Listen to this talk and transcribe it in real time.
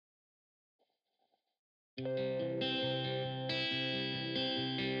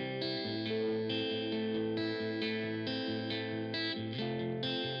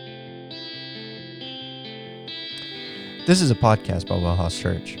This is a podcast by Wellhouse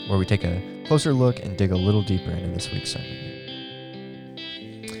Church, where we take a closer look and dig a little deeper into this week's sermon.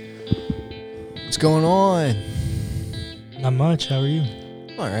 What's going on? Not much. How are you?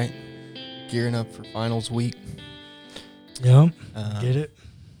 All right. Gearing up for finals week. Yep. Get it?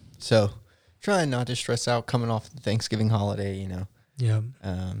 So, trying not to stress out coming off the Thanksgiving holiday, you know. Yep.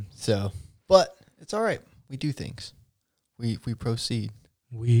 But it's all right. We do things. We proceed.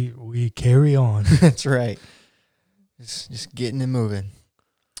 We carry on. That's right. Just getting it moving.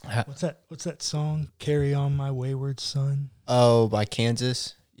 What's that song? Carry On My Wayward Son? Oh, by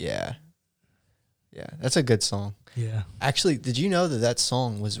Kansas? Yeah. Yeah, that's a good song. Yeah. Actually, did you know that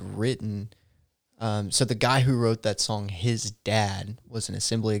song was written? So the guy who wrote that song, his dad was an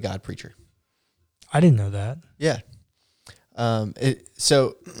Assembly of God preacher. I didn't know that. Yeah.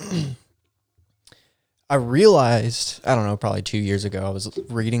 So I realized, I don't know, probably 2 years ago, I was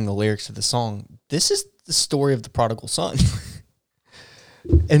reading the lyrics of the song. This is the story of the prodigal son.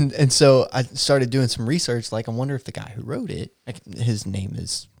 and so I started doing some research. Like, I wonder if the guy who wrote it, his name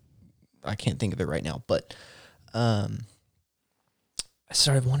is, I can't think of it right now, but I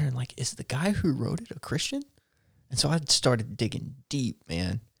started wondering, like, is the guy who wrote it a Christian? And so I started digging deep,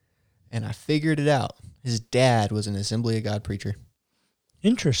 man, and I figured it out. His dad was an Assembly of God preacher.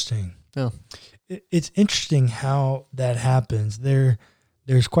 Interesting. Oh. It's interesting how that happens.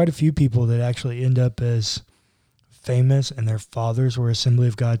 There's quite a few people that actually end up as famous and their fathers were Assembly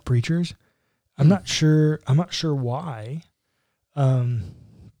of God preachers. I'm not sure why.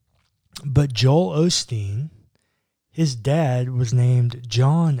 But Joel Osteen, his dad was named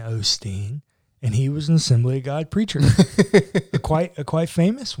John Osteen, and he was an Assembly of God preacher. a quite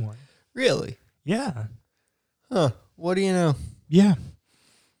famous one. Really? Yeah. Huh. What do you know? Yeah.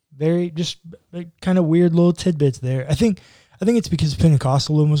 Very just kind of weird little tidbits there. I think it's because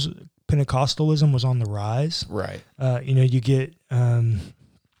Pentecostalism was on the rise. Right. You get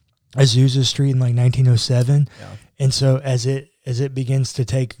Azusa Street in like 1907. Yeah. And so as it begins to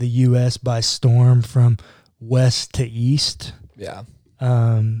take the U.S. by storm from west to east, yeah,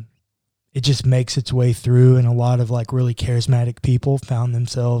 it just makes its way through, and a lot of like really charismatic people found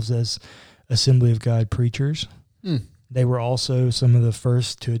themselves as Assembly of God preachers. They were also some of the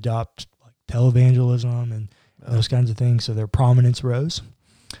first to adopt like televangelism and those kinds of things, so their prominence rose.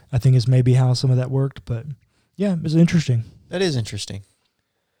 I think is maybe how some of that worked, but yeah, it was interesting. That is interesting.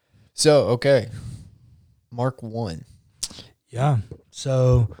 So, okay, Mark 1. Yeah,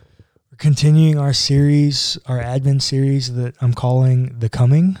 so we're continuing our series, our Advent series that I'm calling The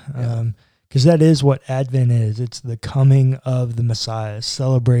Coming, because that is what Advent is. It's the coming of the Messiah,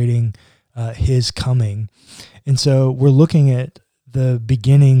 celebrating his coming. And so we're looking at the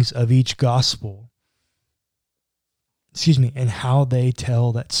beginnings of each gospel, and how they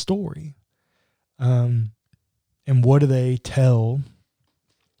tell that story. And what do they tell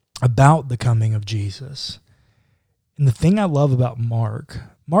about the coming of Jesus? And the thing I love about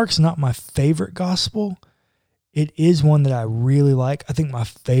Mark's not my favorite gospel. It is one that I really like. I think my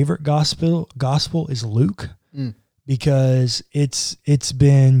favorite gospel is Luke. Because it's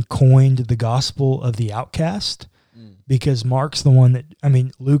been coined the gospel of the outcast, because Luke's the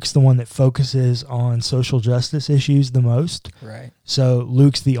one that focuses on social justice issues the most. Right. So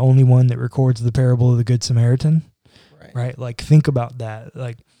Luke's the only one that records the parable of the Good Samaritan. Right? Like, think about that.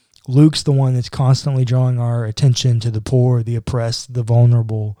 Like, Luke's the one that's constantly drawing our attention to the poor, the oppressed, the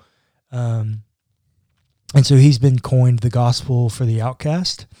vulnerable. And so he's been coined the gospel for the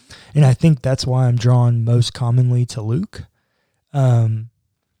outcast. And I think that's why I'm drawn most commonly to Luke.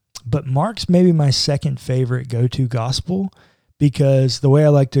 But Mark's maybe my second favorite go-to gospel, because the way I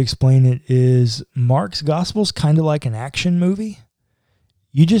like to explain it is Mark's gospel is kind of like an action movie.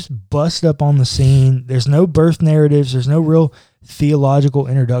 You just bust up on the scene. There's no birth narratives. There's no real theological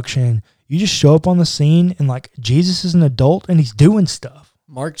introduction. You just show up on the scene, and like, Jesus is an adult and he's doing stuff.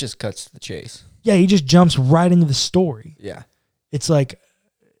 Mark just cuts to the chase. Yeah, he just jumps right into the story. Yeah. It's like,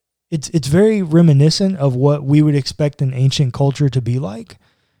 it's very reminiscent of what we would expect an ancient culture to be like,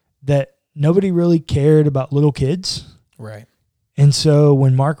 that nobody really cared about little kids. Right. And so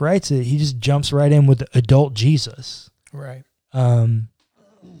when Mark writes it, he just jumps right in with adult Jesus. Right. And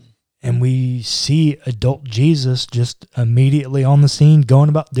we see adult Jesus just immediately on the scene going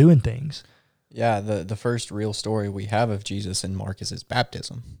about doing things. Yeah, the first real story we have of Jesus in Mark is his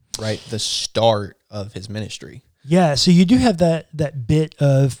baptism, right? The start of his ministry. Yeah, so you do have that bit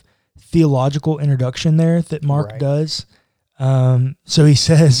of theological introduction there that Mark does. So he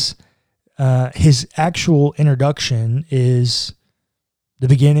says, his actual introduction is the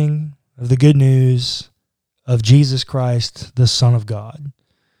beginning of the good news of Jesus Christ, the Son of God.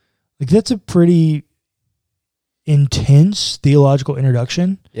 Like, that's a pretty intense theological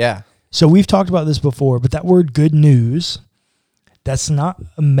introduction. Yeah. So we've talked about this before, but that word good news, that's not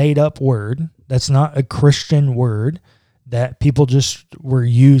a made up word. That's not a Christian word that people just were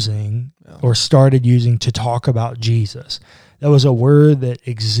using or started using to talk about Jesus. That was a word that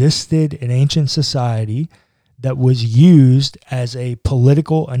existed in ancient society that was used as a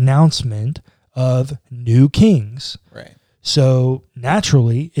political announcement of new kings. Right. So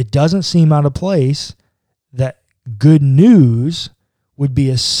naturally, it doesn't seem out of place that good news would be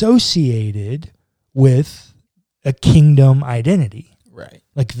associated with a kingdom identity. Right.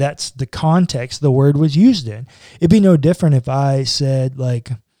 Like, that's the context the word was used in. It'd be no different if I said,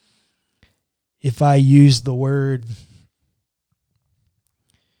 like, if I used the word,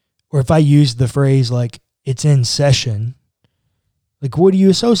 or if I used the phrase, like, it's in session. Like, what do you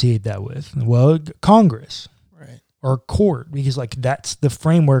associate that with? Well, Congress. Right. Or court, because, like, that's the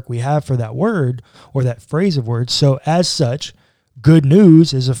framework we have for that word or that phrase of words. So as such, good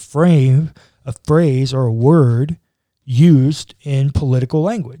news is a phrase or a word used in political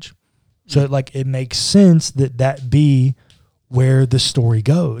language. So it makes sense that be where the story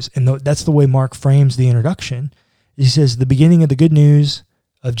goes. And that's the way Mark frames the introduction. He says the beginning of the good news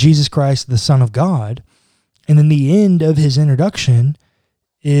of Jesus Christ, the Son of God. And then the end of his introduction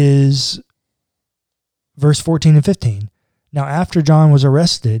is verse 14 and 15. Now, after John was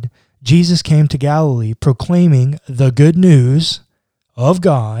arrested, Jesus came to Galilee proclaiming the good news of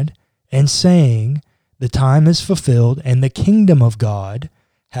God and saying, the time is fulfilled and the kingdom of God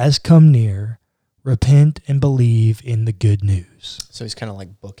has come near. Repent and believe in the good news. So he's kind of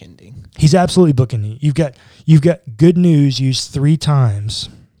like bookending. He's absolutely bookending. You've got good news used 3 times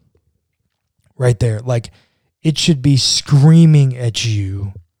right there. Like, it should be screaming at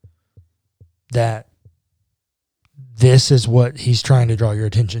you that this is what he's trying to draw your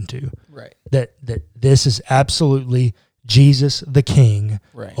attention to. Right. That this is absolutely Jesus the King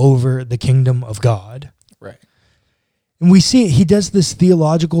over the kingdom of God. Right. And we see it. He does this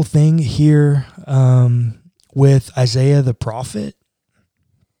theological thing here with Isaiah the prophet.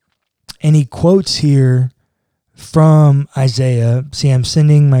 And he quotes here from Isaiah, see, I'm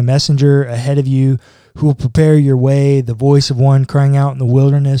sending my messenger ahead of you who will prepare your way, the voice of one crying out in the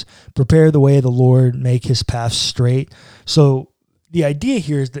wilderness, prepare the way of the Lord, make his path straight. So the idea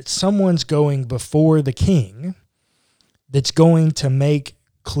here is that someone's going before the king that's going to make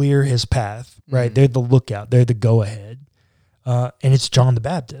clear his path, right? Mm-hmm. They're the lookout. They're the go-ahead. And it's John the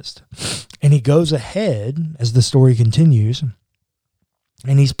Baptist. And he goes ahead as the story continues,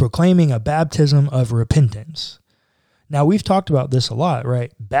 and he's proclaiming a baptism of repentance. Now, we've talked about this a lot,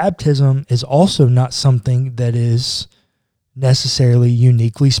 right? Baptism is also not something that is necessarily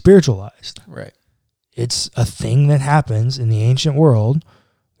uniquely spiritualized. Right. It's a thing that happens in the ancient world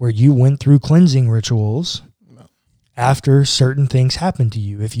where you went through cleansing rituals after certain things happened to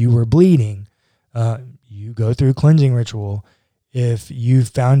you. If you were bleeding, you go through a cleansing ritual. If you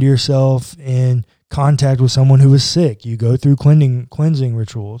found yourself in contact with someone who was sick, you go through cleansing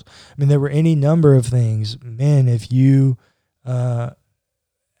rituals. I mean, there were any number of things. Men, if you have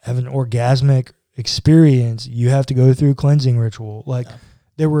an orgasmic experience, you have to go through cleansing ritual.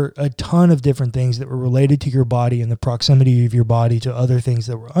 There were a ton of different things that were related to your body and the proximity of your body to other things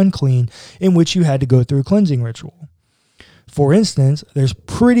that were unclean, in which you had to go through a cleansing ritual. For instance, there's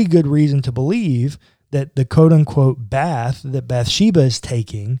pretty good reason to believe that the quote-unquote bath that Bathsheba is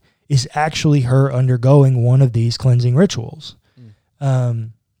taking is actually her undergoing one of these cleansing rituals.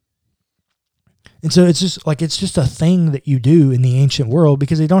 And so it's just a thing that you do in the ancient world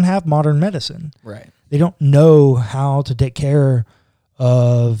because they don't have modern medicine. Right. They don't know how to take care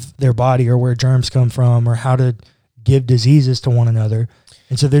of their body or where germs come from or how to give diseases to one another.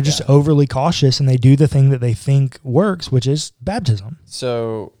 And so they're just overly cautious, and they do the thing that they think works, which is baptism.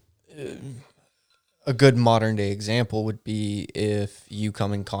 So a good modern day example would be if you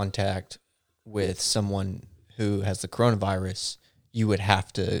come in contact with someone who has the coronavirus, you would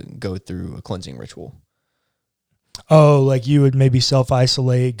have to go through a cleansing ritual. Oh, like you would maybe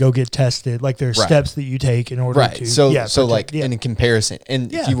self-isolate, go get tested. Like there's steps that you take in order to. In comparison,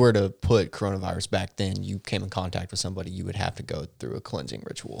 and if you were to put coronavirus back then, you came in contact with somebody, you would have to go through a cleansing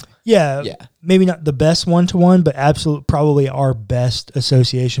ritual. Yeah. Maybe not the best one-to-one, but probably our best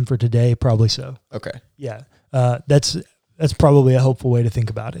association for today, probably so. Okay. Yeah. That's probably a hopeful way to think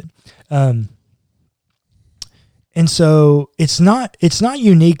about it. And so it's not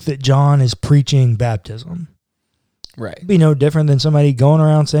unique that John is preaching baptism. Right. It'd be no different than somebody going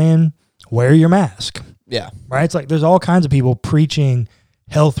around saying, wear your mask, Yeah, right? It's like there's all kinds of people preaching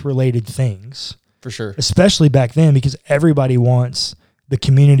health-related things, for sure. especially back then, because everybody wants the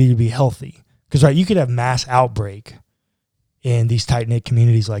community to be healthy. Because, right, you could have mass outbreak in these tight-knit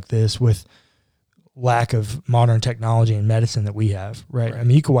communities like this with lack of modern technology and medicine that we have, right? I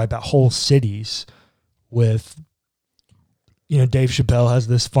mean, you could wipe out whole cities with, Dave Chappelle has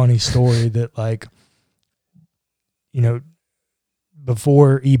this funny story that, like,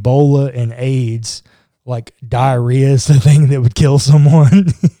 before Ebola and AIDS, like, diarrhea is the thing that would kill someone.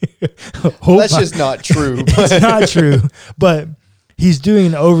 That's just not true. It's not true, but he's doing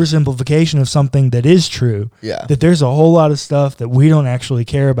an oversimplification of something that is true. Yeah. That there's a whole lot of stuff that we don't actually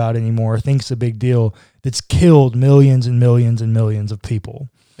care about anymore, think's a big deal, that's killed millions and millions and millions of people.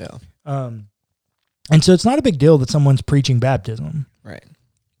 Yeah. And so it's not a big deal that someone's preaching baptism. Right.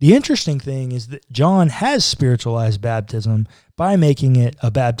 The interesting thing is that John has spiritualized baptism by making it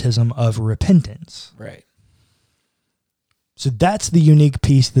a baptism of repentance. Right. So that's the unique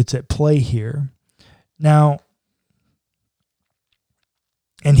piece that's at play here. Now,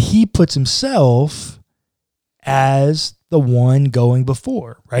 and he puts himself as the one going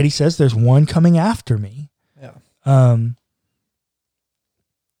before, right? He says there's one coming after me. Yeah.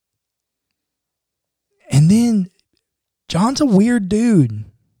 And then John's a weird dude.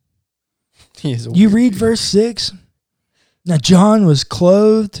 He is. You read verse 6. Now John was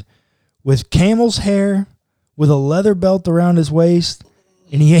clothed with camel's hair, with a leather belt around his waist,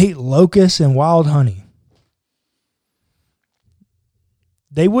 and he ate locusts and wild honey.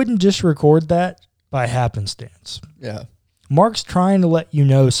 They wouldn't just record that by happenstance. Yeah. Mark's trying to let you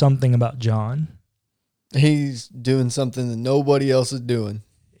know something about John. He's doing something that nobody else is doing.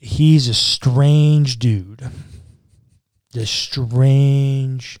 He's a strange dude. This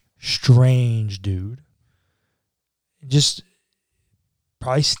strange dude. Just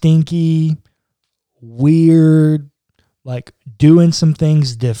probably stinky, weird, like doing some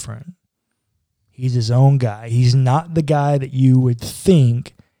things different. He's his own guy. He's not the guy that you would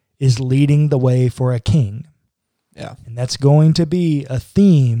think is leading the way for a king. Yeah. And that's going to be a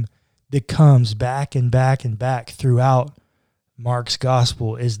theme that comes back and back and back throughout Mark's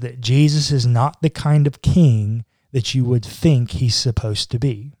gospel, is that Jesus is not the kind of king that you would think he's supposed to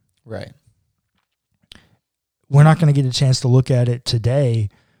be. Right. We're not going to get a chance to look at it today,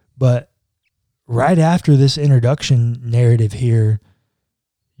 but right after this introduction narrative here,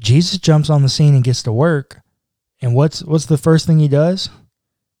 Jesus jumps on the scene and gets to work. And what's the first thing he does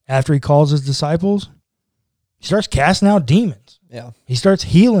after he calls his disciples? He starts casting out demons. Yeah. He starts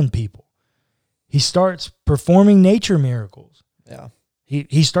healing people. He starts performing nature miracles. Yeah.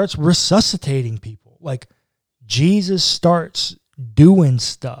 He starts resuscitating people. Like, Jesus starts doing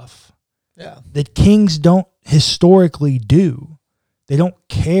stuff Yeah. that kings don't historically do. They don't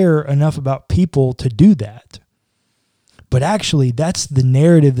care enough about people to do that. But actually, that's the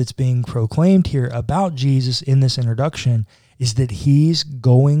narrative that's being proclaimed here about Jesus in this introduction, is that he's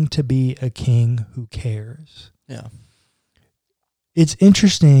going to be a king who cares. Yeah. It's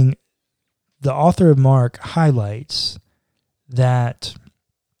interesting. The author of Mark highlights that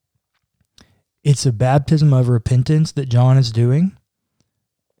it's a baptism of repentance that John is doing,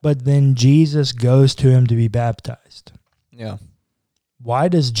 but then Jesus goes to him to be baptized. Yeah. Why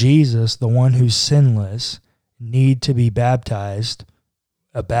does Jesus, the one who's sinless, need to be baptized,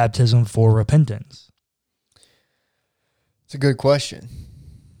 a baptism for repentance? It's a good question.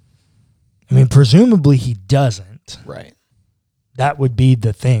 I mean, presumably he doesn't. Right. That would be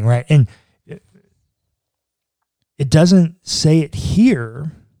the thing, right? And it doesn't say it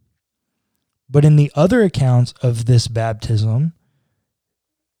here, but in the other accounts of this baptism,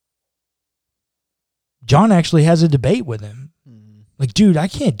 John actually has a debate with him. Like, dude, I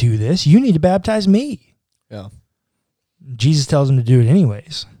can't do this. You need to baptize me. Yeah. Jesus tells him to do it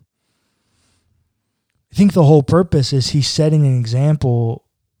anyways. I think the whole purpose is he's setting an example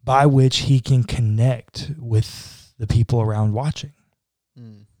by which he can connect with the people around watching.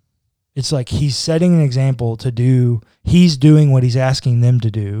 It's like he's setting an example to do, he's doing what he's asking them to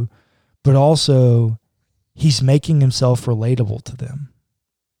do, but also he's making himself relatable to them.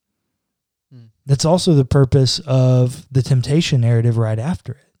 That's also the purpose of the temptation narrative right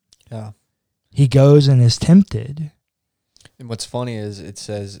after it. Yeah. He goes and is tempted. And what's funny is it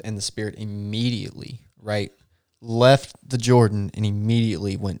says, and the Spirit immediately, right, left the Jordan and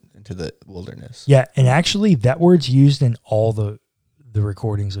immediately went into the wilderness. Yeah, and actually that word's used in all the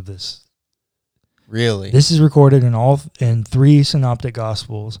recordings of this. Really? This is recorded in 3 synoptic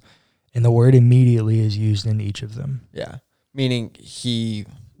gospels, and the word immediately is used in each of them. Yeah. Meaning he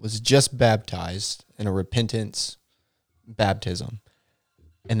was just baptized in a repentance baptism,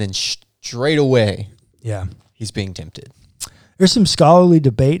 and then straight away Yeah. he's being tempted. There's some scholarly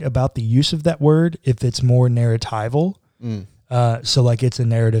debate about the use of that word, if it's more narratival. So like it's a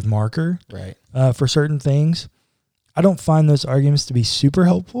narrative marker Right. For certain things. I don't find those arguments to be super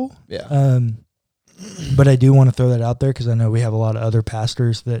helpful. Yeah. But I do want to throw that out there because I know we have a lot of other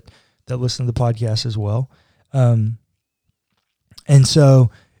pastors that listen to the podcast as well. And so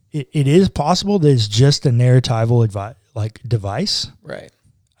it is possible that it's just a narratival device. Right.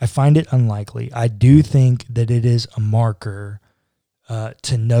 I find it unlikely. I do think that it is a marker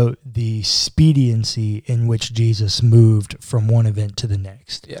to note the expediency in which Jesus moved from one event to the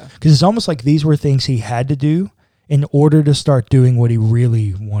next. Yeah. Because it's almost like these were things he had to do in order to start doing what he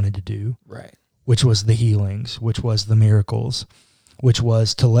really wanted to do. Right. Which was the healings, which was the miracles, which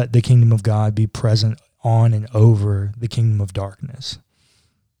was to let the kingdom of God be present on and over the kingdom of darkness.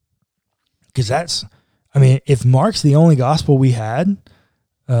 Because if Mark's the only gospel we had,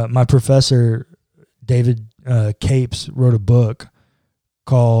 my professor, David Capes, wrote a book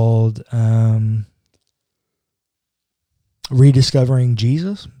called Rediscovering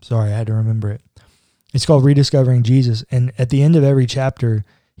Jesus. Sorry, I had to remember it. It's called Rediscovering Jesus. And at the end of every chapter,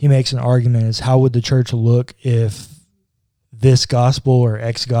 he makes an argument as how would the church look if this gospel or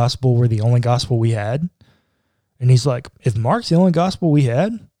X gospel were the only gospel we had? And he's like, if Mark's the only gospel we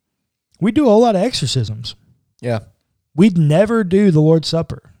had, we'd do a whole lot of exorcisms. Yeah. We'd never do the Lord's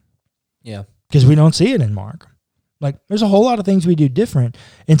Supper. Yeah. Because we don't see it in Mark. Like, there's a whole lot of things we do different.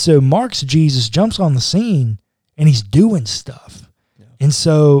 And so Mark's Jesus jumps on the scene and he's doing stuff. Yeah. And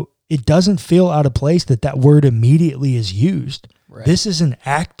so it doesn't feel out of place that word immediately is used. Right. This is an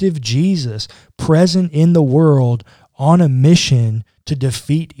active Jesus present in the world on a mission to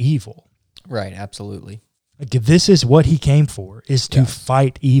defeat evil. Right, absolutely. Like, this is what he came for, is to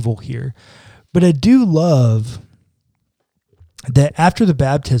fight evil here. But I do love that after the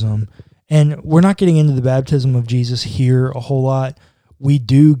baptism, and we're not getting into the baptism of Jesus here a whole lot, we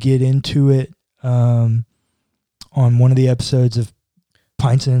do get into it on one of the episodes of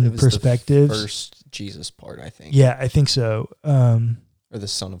Pints and Perspectives. The first Jesus part, I think. Yeah, I think so. Or the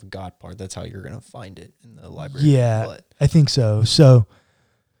Son of God part. That's how you're going to find it in the library. Yeah, I think so. So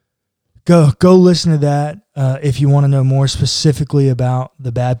go listen to that if you want to know more specifically about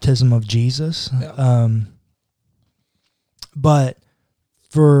the baptism of Jesus. Yeah. But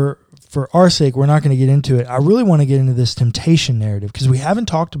for our sake, we're not going to get into it. I really want to get into this temptation narrative because we haven't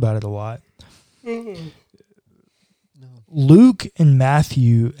talked about it a lot. Mm-hmm. Luke and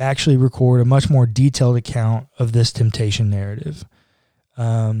Matthew actually record a much more detailed account of this temptation narrative.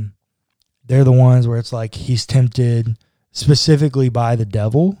 They're the ones where it's like he's tempted specifically by the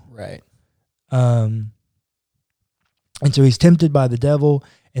devil. Right. And so he's tempted by the devil,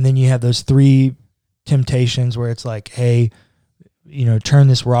 and then you have those three temptations where it's like, hey, turn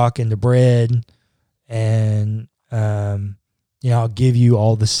this rock into bread, and I'll give you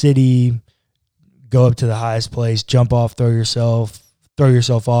all the city. Go up to the highest place, jump off, throw yourself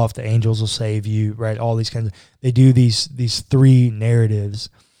off. The angels will save you, right? All these kinds of, they do these three narratives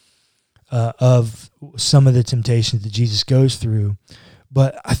of some of the temptations that Jesus goes through.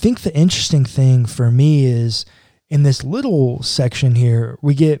 But I think the interesting thing for me is in this little section here,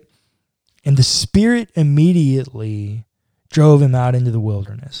 we get, and the Spirit immediately drove him out into the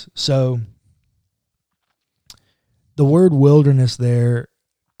wilderness. So the word wilderness there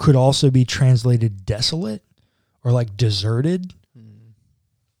could also be translated desolate or like deserted. Mm.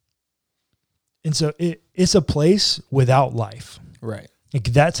 And so it's a place without life. Right. Like,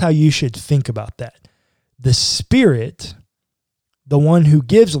 that's how you should think about that. The Spirit, the one who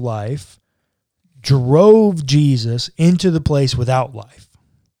gives life, drove Jesus into the place without life.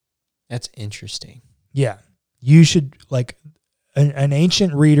 That's interesting. Yeah. You should, like, an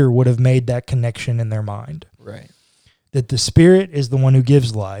ancient reader would have made that connection in their mind. Right. That the Spirit is the one who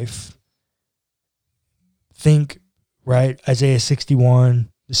gives life. Think, right, Isaiah 61,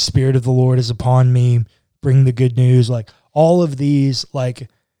 the Spirit of the Lord is upon me, bring the good news. Like, all of these, like,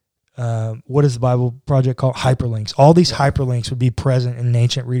 what is the Bible Project called? Hyperlinks. All these hyperlinks would be present in an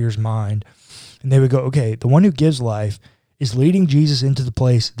ancient reader's mind. And they would go, okay, the one who gives life is leading Jesus into the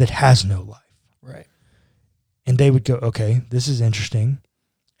place that has no life. Right. And they would go, okay, this is interesting.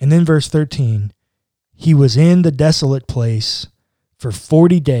 And then verse 13, he was in the desolate place for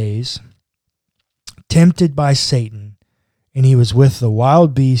 40 days, tempted by Satan, and he was with the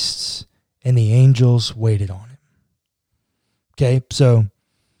wild beasts, and the angels waited on him. Okay, so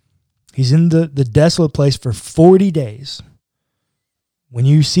he's in the desolate place for 40 days. When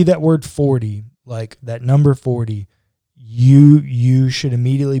you see that word 40, like that number 40, you should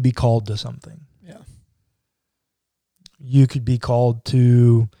immediately be called to something. Yeah. You could be called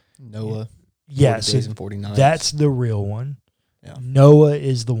to Noah. Yeah, 40 days and 40 nights. That's the real one. Yeah. Noah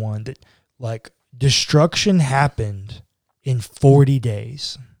is the one that, like, destruction happened in 40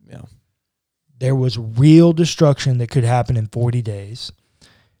 days. Yeah. There was real destruction that could happen in 40 days.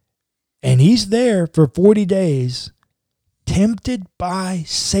 And he's there for 40 days, tempted by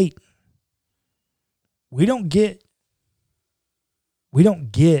Satan. We don't get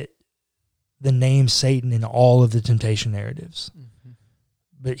the name Satan in all of the temptation narratives. Mm-hmm.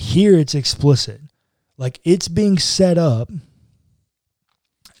 But here it's explicit. Like, it's being set up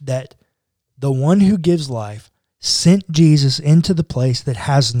that the one who gives life sent Jesus into the place that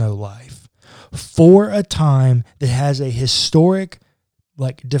has no life for a time that has a historic,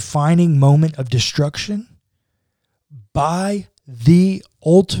 like, defining moment of destruction by the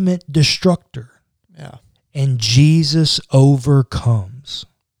ultimate destructor. Yeah. And Jesus overcomes.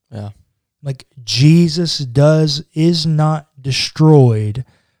 Yeah. Like, Jesus is not destroyed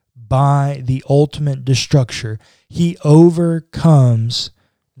by the ultimate destructor. He overcomes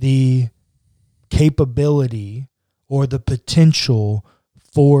the capability or the potential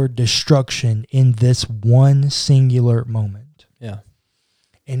for destruction in this one singular moment. Yeah.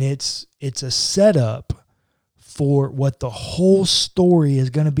 And it's a setup for what the whole story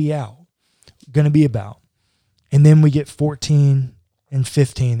is going to be about. And then we get 14 and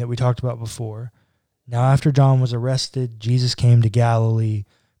 15 that we talked about before. Now, after John was arrested, Jesus came to Galilee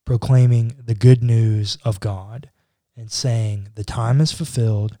proclaiming the good news of God and saying, "The time is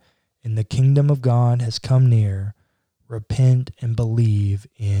fulfilled and the kingdom of God has come near. Repent and believe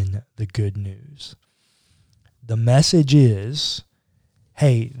in the good news." The message is,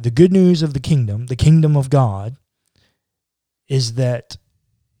 hey, the good news of the kingdom of God, is that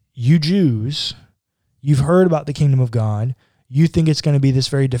you Jews, you've heard about the kingdom of God. You think it's going to be this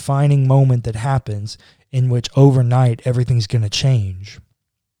very defining moment that happens in which overnight everything's going to change.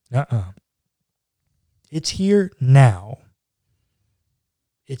 It's here now.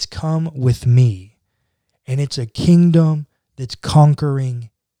 It's come with me. And it's a kingdom that's conquering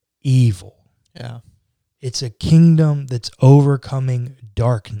evil. Yeah. It's a kingdom that's overcoming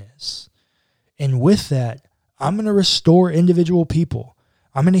darkness. And with that, I'm going to restore individual people.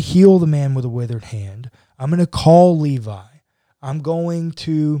 I'm going to heal the man with a withered hand. I'm going to call Levi. I'm going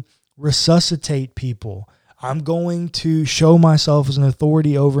to resuscitate people. I'm going to show myself as an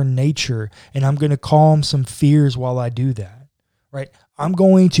authority over nature, and I'm going to calm some fears while I do that, right? I'm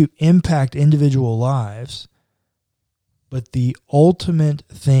going to impact individual lives. But the ultimate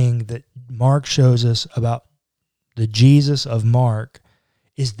thing that Mark shows us about the Jesus of Mark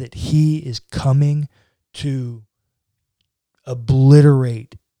is that he is coming to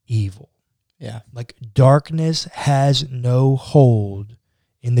obliterate evil. Yeah. Like, darkness has no hold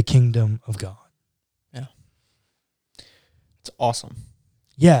in the kingdom of God. Yeah. It's awesome.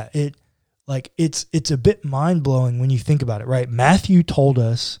 Yeah, it's a bit mind-blowing when you think about it, right? Matthew told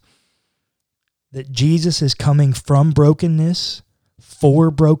us that Jesus is coming from brokenness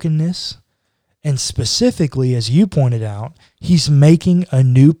for brokenness, and specifically, as you pointed out, he's making a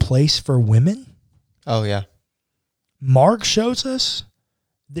new place for women. Oh, yeah. Mark shows us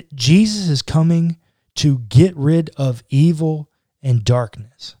that Jesus is coming to get rid of evil and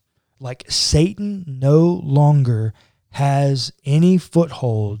darkness. Like, Satan no longer has any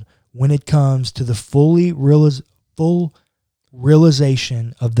foothold when it comes to the full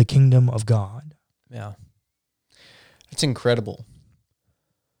realization of the kingdom of God. Yeah. It's incredible.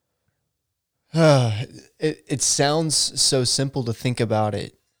 It sounds so simple to think about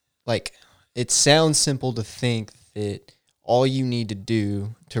it. Like, it sounds simple to think that all you need to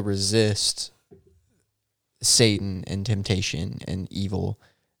do to resist Satan and temptation and evil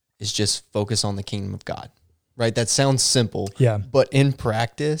is just focus on the kingdom of God, right? That sounds simple. Yeah. But in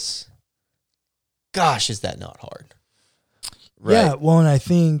practice, gosh, is that not hard? Right? Yeah, well, and I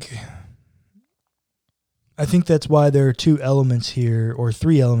think that's why there are two elements here, or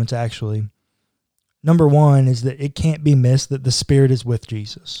three elements actually. Number one is that it can't be missed that the Spirit is with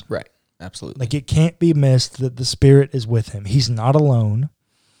Jesus. Right. Absolutely. Like, it can't be missed that the Spirit is with him. He's not alone.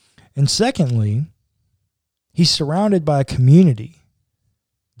 And secondly, he's surrounded by a community.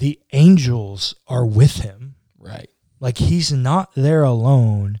 The angels are with him. Right. Like, he's not there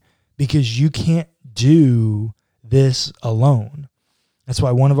alone, because you can't do this alone. That's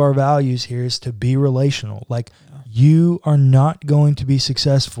why one of our values here is to be relational. Like, you are not going to be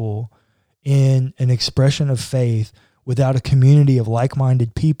successful in an expression of faith without a community of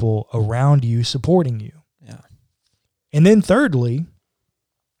like-minded people around you supporting you. Yeah. And then thirdly,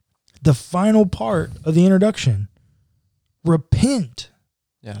 the final part of the introduction, repent.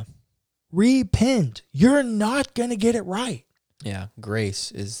 Yeah. Repent. You're not going to get it right. Yeah,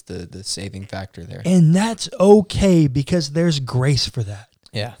 grace is the saving factor there. And that's okay because there's grace for that.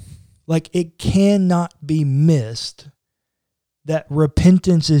 Yeah. Like, it cannot be missed that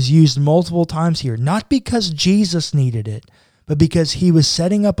repentance is used multiple times here, not because Jesus needed it, but because he was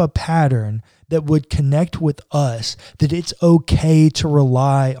setting up a pattern that would connect with us, that it's okay to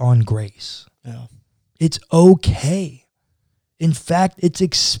rely on grace. Yeah. It's okay. In fact, it's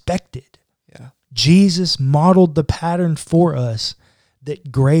expected. Yeah. Jesus modeled the pattern for us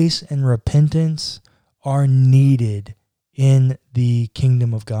that grace and repentance are needed in the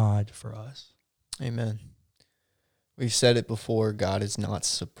kingdom of God for us. Amen. We've said it before, God is not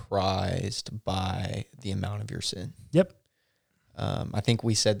surprised by the amount of your sin. Yep. I think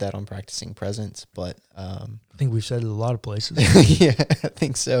we said that on Practicing Presence, but I think we've said it a lot of places. yeah, I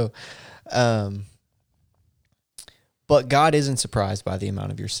think so. But God isn't surprised by the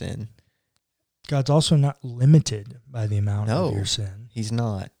amount of your sin. God's also not limited by the amount of your sin. He's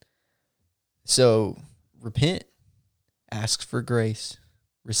not. So repent, ask for grace,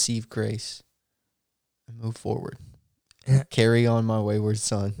 receive grace, and move forward. Carry on, my wayward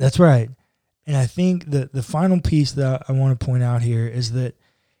son. That's right. And I think that the final piece that I want to point out here is that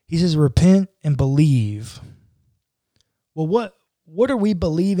he says, repent and believe. Well, what are we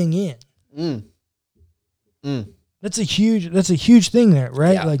believing in? That's a huge thing there,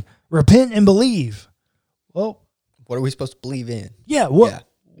 right? Yeah. Like, repent and believe. Well, what are we supposed to believe in? Yeah,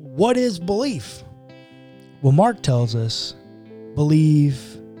 what is belief? Well, Mark tells us, believe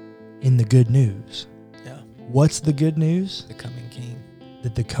in the good news. Yeah. What's the good news? The coming king.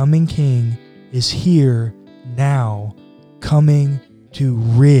 That the coming king is here now, coming to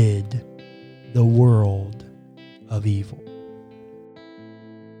rid the world of evil.